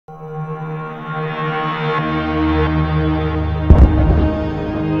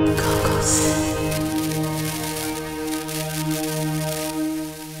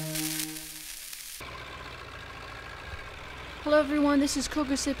this is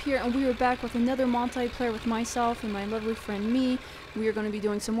Kogosip here, and we are back with another multiplayer with myself and my lovely friend Me. We are going to be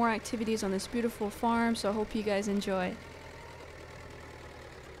doing some more activities on this beautiful farm, so I hope you guys enjoy.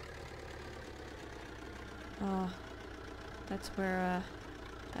 Oh, that's where,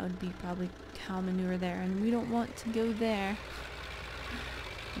 that would be probably cow manure there, and we don't want to go there.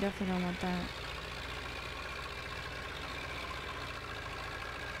 Definitely don't want that.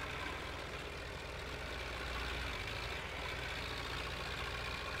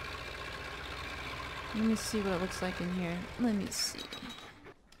 Let me see what it looks like in here. Let me see.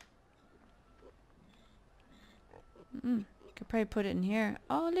 Could probably put it in here.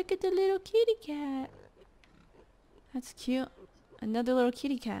 Oh, look at the little kitty cat. That's cute. Another little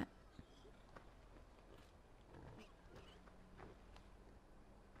kitty cat.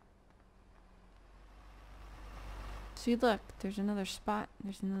 See, look. There's another spot.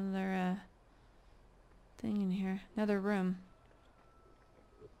 There's another, thing in here. Another room.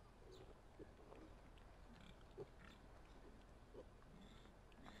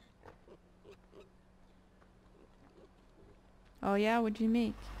 Oh yeah, what'd you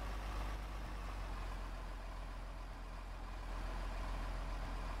make?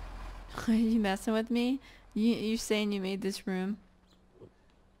 Are you messing with me? You saying you made this room?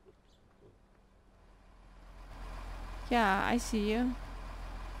 Yeah, I see you.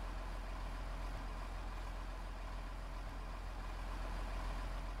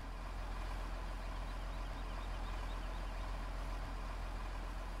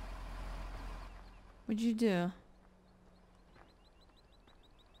 What'd you do?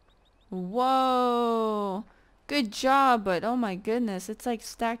 Whoa! Good job, but oh my goodness, it's like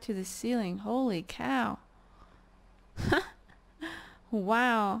stacked to the ceiling. Holy cow.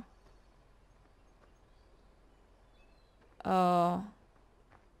 Wow. Oh.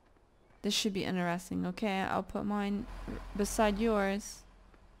 This should be interesting. Okay, I'll put mine beside yours.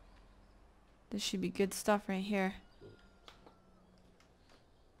 This should be good stuff right here.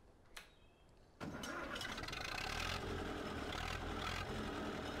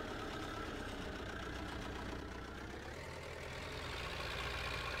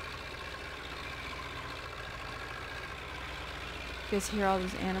 You guys hear all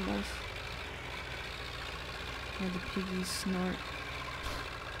those animals? Hear the piggies snort.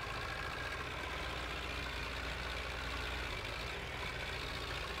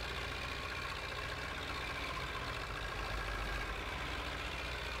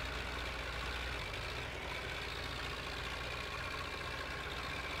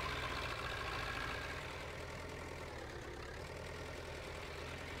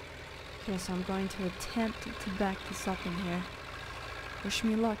 Okay, so I'm going to attempt to back this up in here. Wish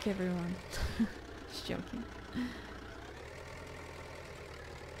me luck, everyone. Just joking.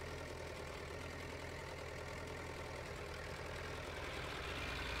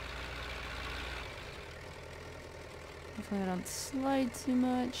 Hopefully I don't slide too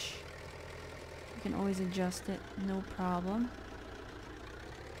much. You can always adjust it, no problem.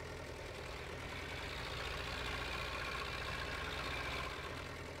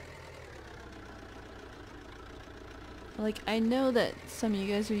 Like, I know that some of you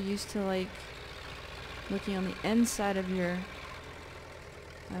guys are used to, like, looking on the inside of your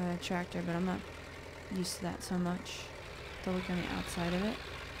tractor, but I'm not used to that so much. To look on the outside of it.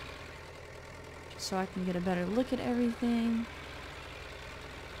 So I can get a better look at everything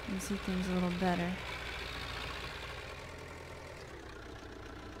and see things a little better.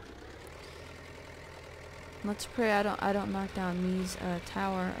 Let's pray I don't knock down Me's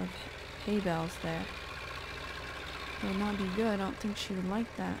tower of hay bales there. That would not be good. I don't think she would like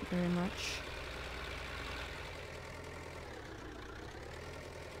that very much.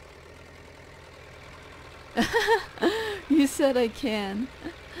 You said I can.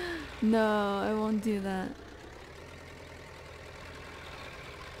 No, I won't do that.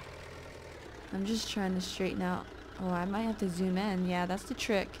 I'm just trying to straighten out. Oh, I might have to zoom in. Yeah, that's the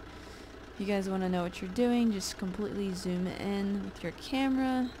trick. If you guys want to know what you're doing, just completely zoom in with your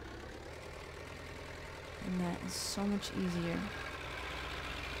camera. And that is so much easier.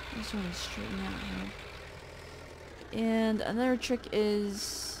 I just want to straighten out here. And another trick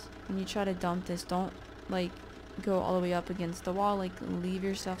is when you try to dump this, don't like go all the way up against the wall. Like, leave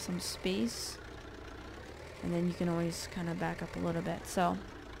yourself some space. And then you can always kind of back up a little bit. So,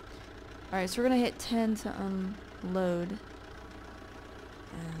 alright, so we're going to hit 10 to unload.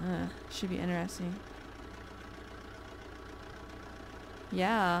 Should be interesting.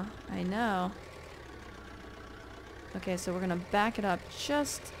 Yeah, I know. Okay, so we're gonna back it up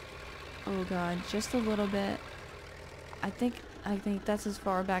just, oh god, just a little bit. I think that's as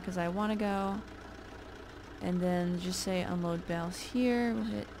far back as I want to go. And then just say unload bales here. We'll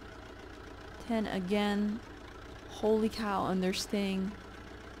hit 10 again. Holy cow, and they're staying.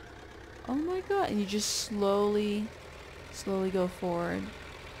 Oh my god. And you just slowly go forward.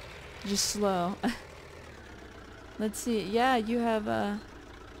 Just slow. Let's see. Yeah, you have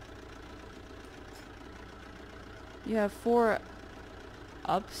 4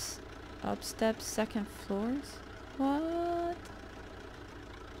 up steps, second floors. What?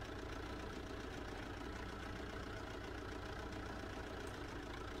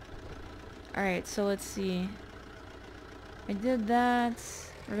 Alright, so let's see. I did that.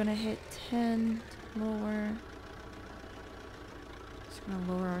 We're gonna hit 10 lower. Just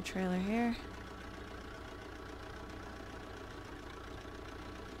gonna lower our trailer here.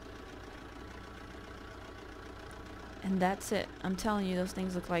 And that's it. I'm telling you, those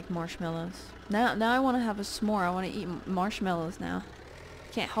things look like marshmallows. Now I want to have a s'more. I want to eat marshmallows now.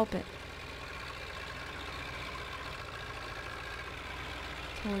 Can't help it.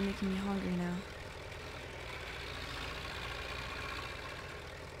 Totally making me hungry now.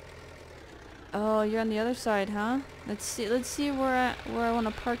 Oh, you're on the other side, huh? Let's see where I want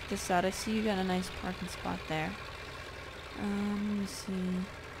to park this at. I see you got a nice parking spot there. Let me see.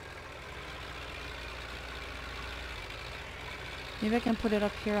 Maybe I can put it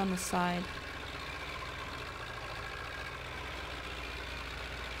up here on the side.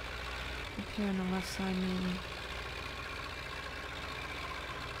 Up here on the left side, maybe.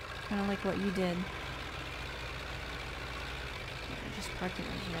 Kind of like what you did. Yeah, just park it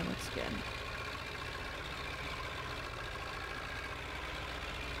right here. Looks good.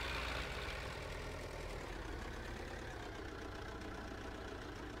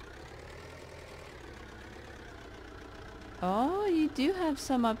 Oh, you do have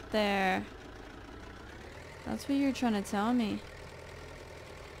some up there. That's what you're trying to tell me.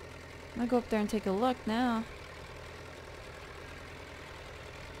 I'm gonna go up there and take a look now.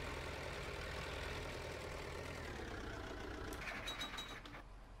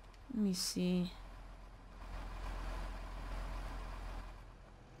 Let me see.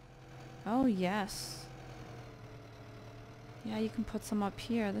 Oh, yes. Yeah, you can put some up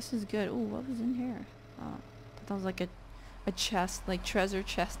here. This is good. Ooh, what was in here? Oh, that was like a chest, like treasure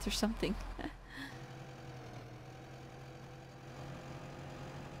chest or something.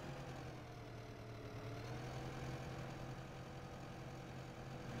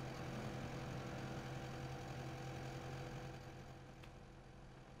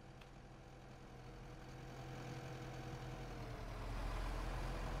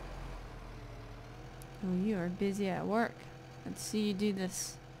 Oh, you are busy at work. Let's see you do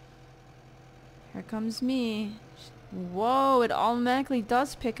this. Here comes me. Whoa, it automatically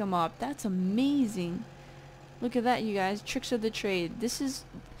does pick them up. That's amazing. Look at that, you guys. Tricks of the trade. This is...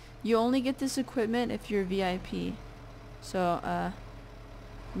 You only get this equipment if you're VIP. So,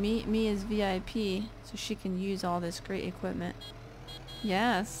 me is VIP, so she can use all this great equipment.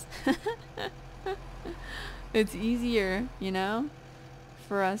 Yes. It's easier, you know,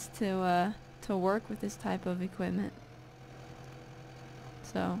 for us to work with this type of equipment.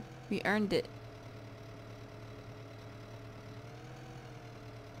 So, we earned it.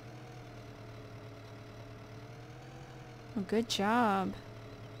 Oh, good job.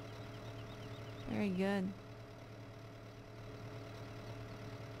 Very good.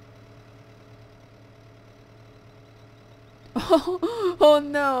 Oh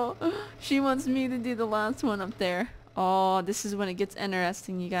no! She wants me to do the last one up there. Oh, this is when it gets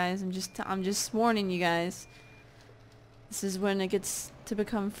interesting, you guys. I'm just warning you guys. This is when it gets to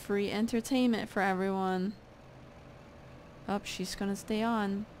become free entertainment for everyone. Oh, she's gonna stay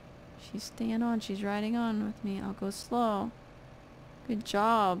on. She's staying on. She's riding on with me. I'll go slow. Good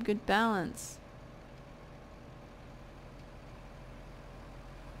job. Good balance.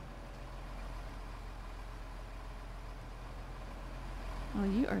 Oh,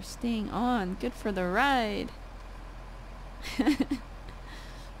 you are staying on. Good for the ride.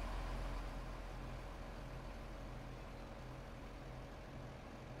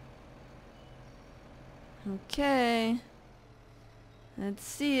 Okay. Let's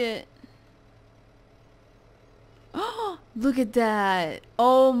see it. Oh, look at that.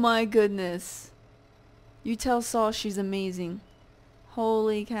 Oh my goodness. You tell Saul she's amazing.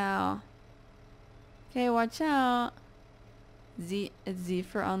 Holy cow. Okay, watch out. Z, it's Z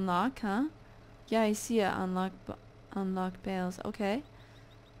for unlock, huh? Yeah, I see it. Unlock bales. Okay.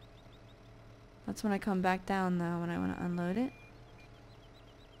 That's when I come back down now, when I want to unload it.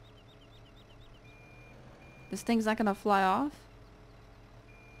 This thing's not gonna fly off?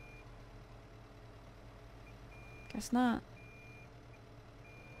 Guess not.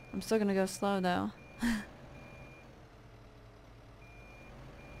 I'm still gonna go slow though.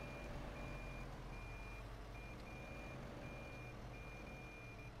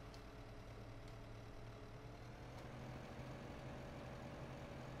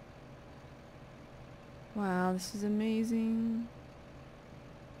 Wow, this is amazing.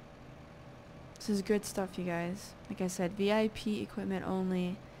 This is good stuff, you guys. Like I said, VIP equipment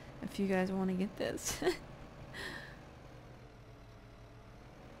only if you guys want to get this.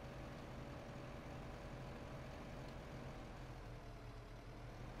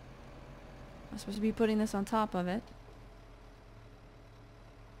 I'm supposed to be putting this on top of it.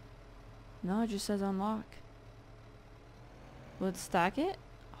 No, it just says unlock. Will it stack it?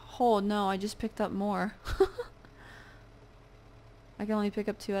 Oh no, I just picked up more. I can only pick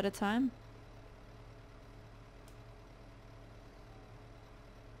up 2 at a time.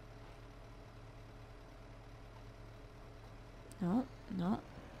 No, no.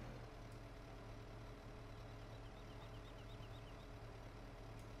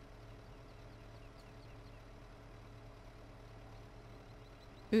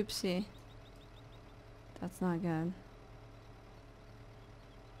 Oopsie. That's not good.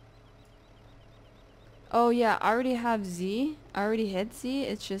 Oh yeah, I already have Z. I already hit Z.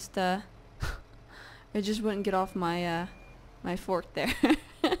 It's just it just wouldn't get off my my fork there.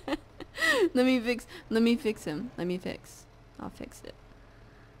 Let me fix him. I'll fix it.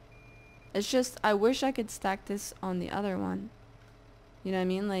 It's just I wish I could stack this on the other one. You know what I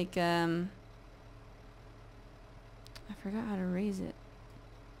mean? Like I forgot how to raise it.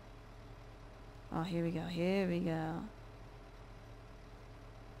 Oh, here we go. Here we go.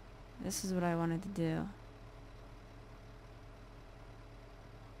 This is what I wanted to do.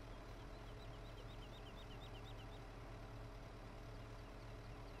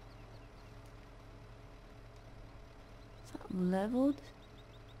 Is that leveled?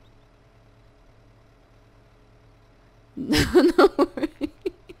 No worry.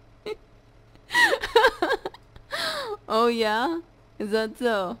 Oh yeah? Is that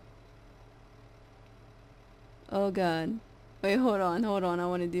so? Oh god. Wait, hold on. I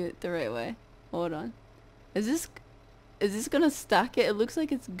want to do it the right way. Hold on. Is this gonna stack it? It looks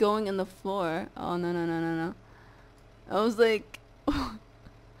like it's going in the floor. Oh no. I was like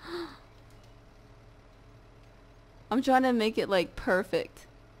I'm trying to make it like perfect.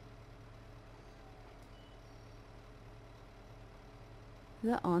 Is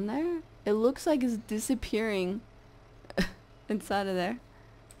that on there? It looks like it's disappearing inside of there.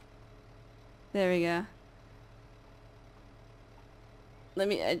 There we go. Let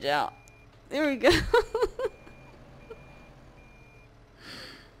me edge out. There we go.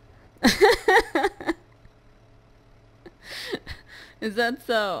 Is that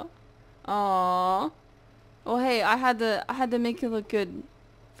so? Aww. Well, hey, I had to make it look good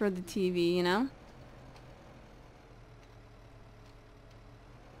for the TV, you know?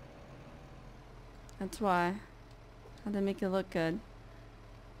 That's why. I had to make it look good.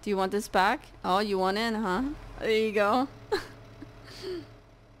 Do you want this back? Oh, you want in, huh? There you go.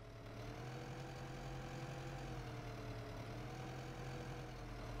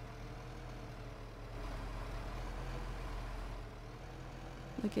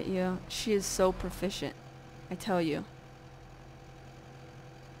 Look at you. She is so proficient. I tell you.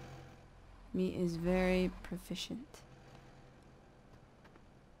 Me is very proficient.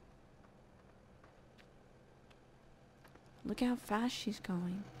 Look at how fast she's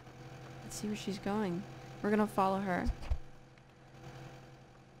going. Let's see where she's going. We're gonna follow her.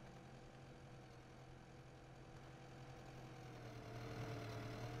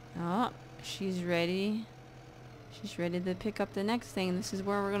 Oh, she's ready. She's ready to pick up the next thing. This is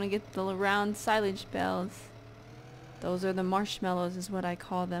where we're gonna get the round silage bells. Those are the marshmallows is what I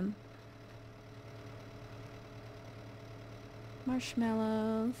call them.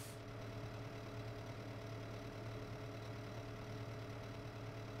 Marshmallows.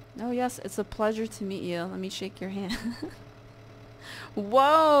 Oh yes, it's a pleasure to meet you. Let me shake your hand.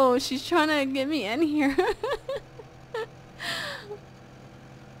 Whoa, she's trying to get me in here.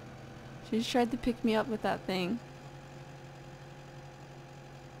 She's tried to pick me up with that thing.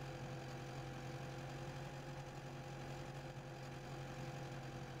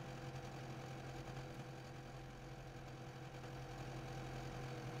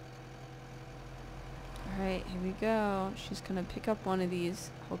 Alright, here we go. She's gonna pick up one of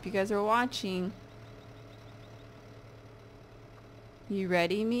these. Hope you guys are watching. You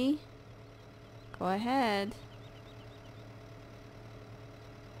ready, me? Go ahead.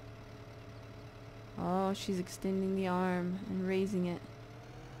 Oh, she's extending the arm and raising it.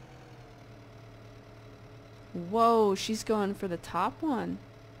 Whoa, she's going for the top one.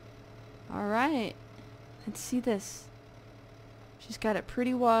 Alright. Let's see this. She's got it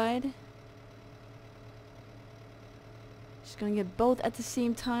pretty wide. She's gonna get both at the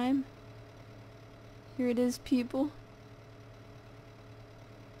same time. Here it is, people.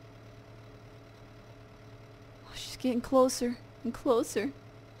 getting closer and closer.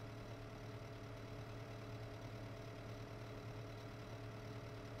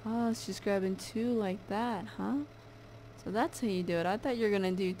 Oh, she's grabbing 2 like that, huh? So that's how you do it. I thought you were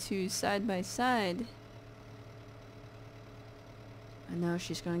gonna do 2 side by side. I know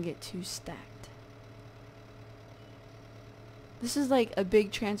she's gonna get 2 stacked. This is like a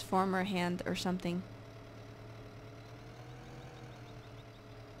big transformer hand or something.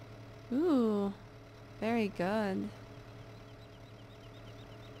 Ooh, very good.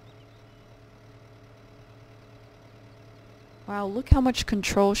 Wow, look how much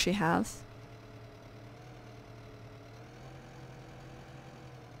control she has.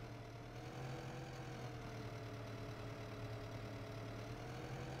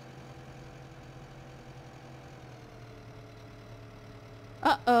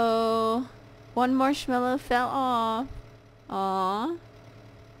 Uh-oh. One marshmallow fell off. Aww.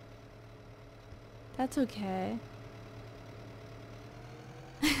 That's okay.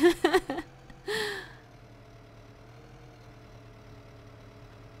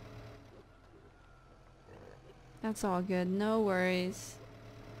 That's all good. No worries.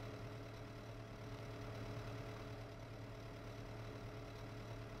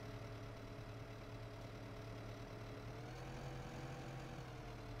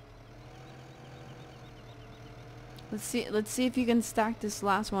 Let's see if you can stack this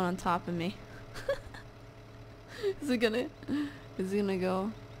last one on top of me. Is it gonna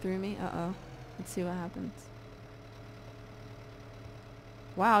go through me? Uh-oh. Let's see what happens.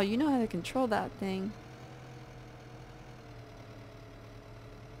 Wow, you know how to control that thing.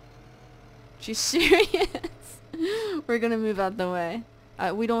 She's serious. We're gonna move out the way.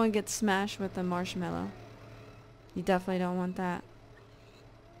 We don't want to get smashed with the marshmallow. You definitely don't want that.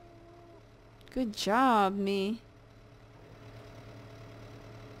 Good job, me.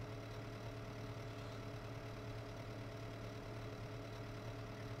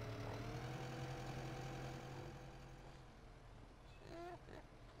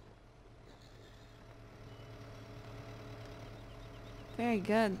 Very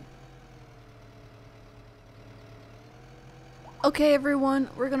good. Okay everyone,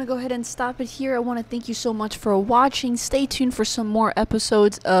 we're gonna go ahead and stop it here. I want to thank you so much for watching. Stay tuned for some more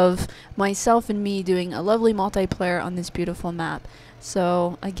episodes of myself and me doing a lovely multiplayer on this beautiful map.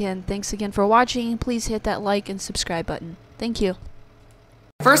 So again, thanks again for watching. Please hit that like and subscribe button. Thank you.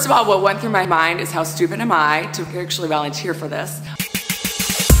 First of all, what went through my mind is how stupid am I to actually volunteer for this.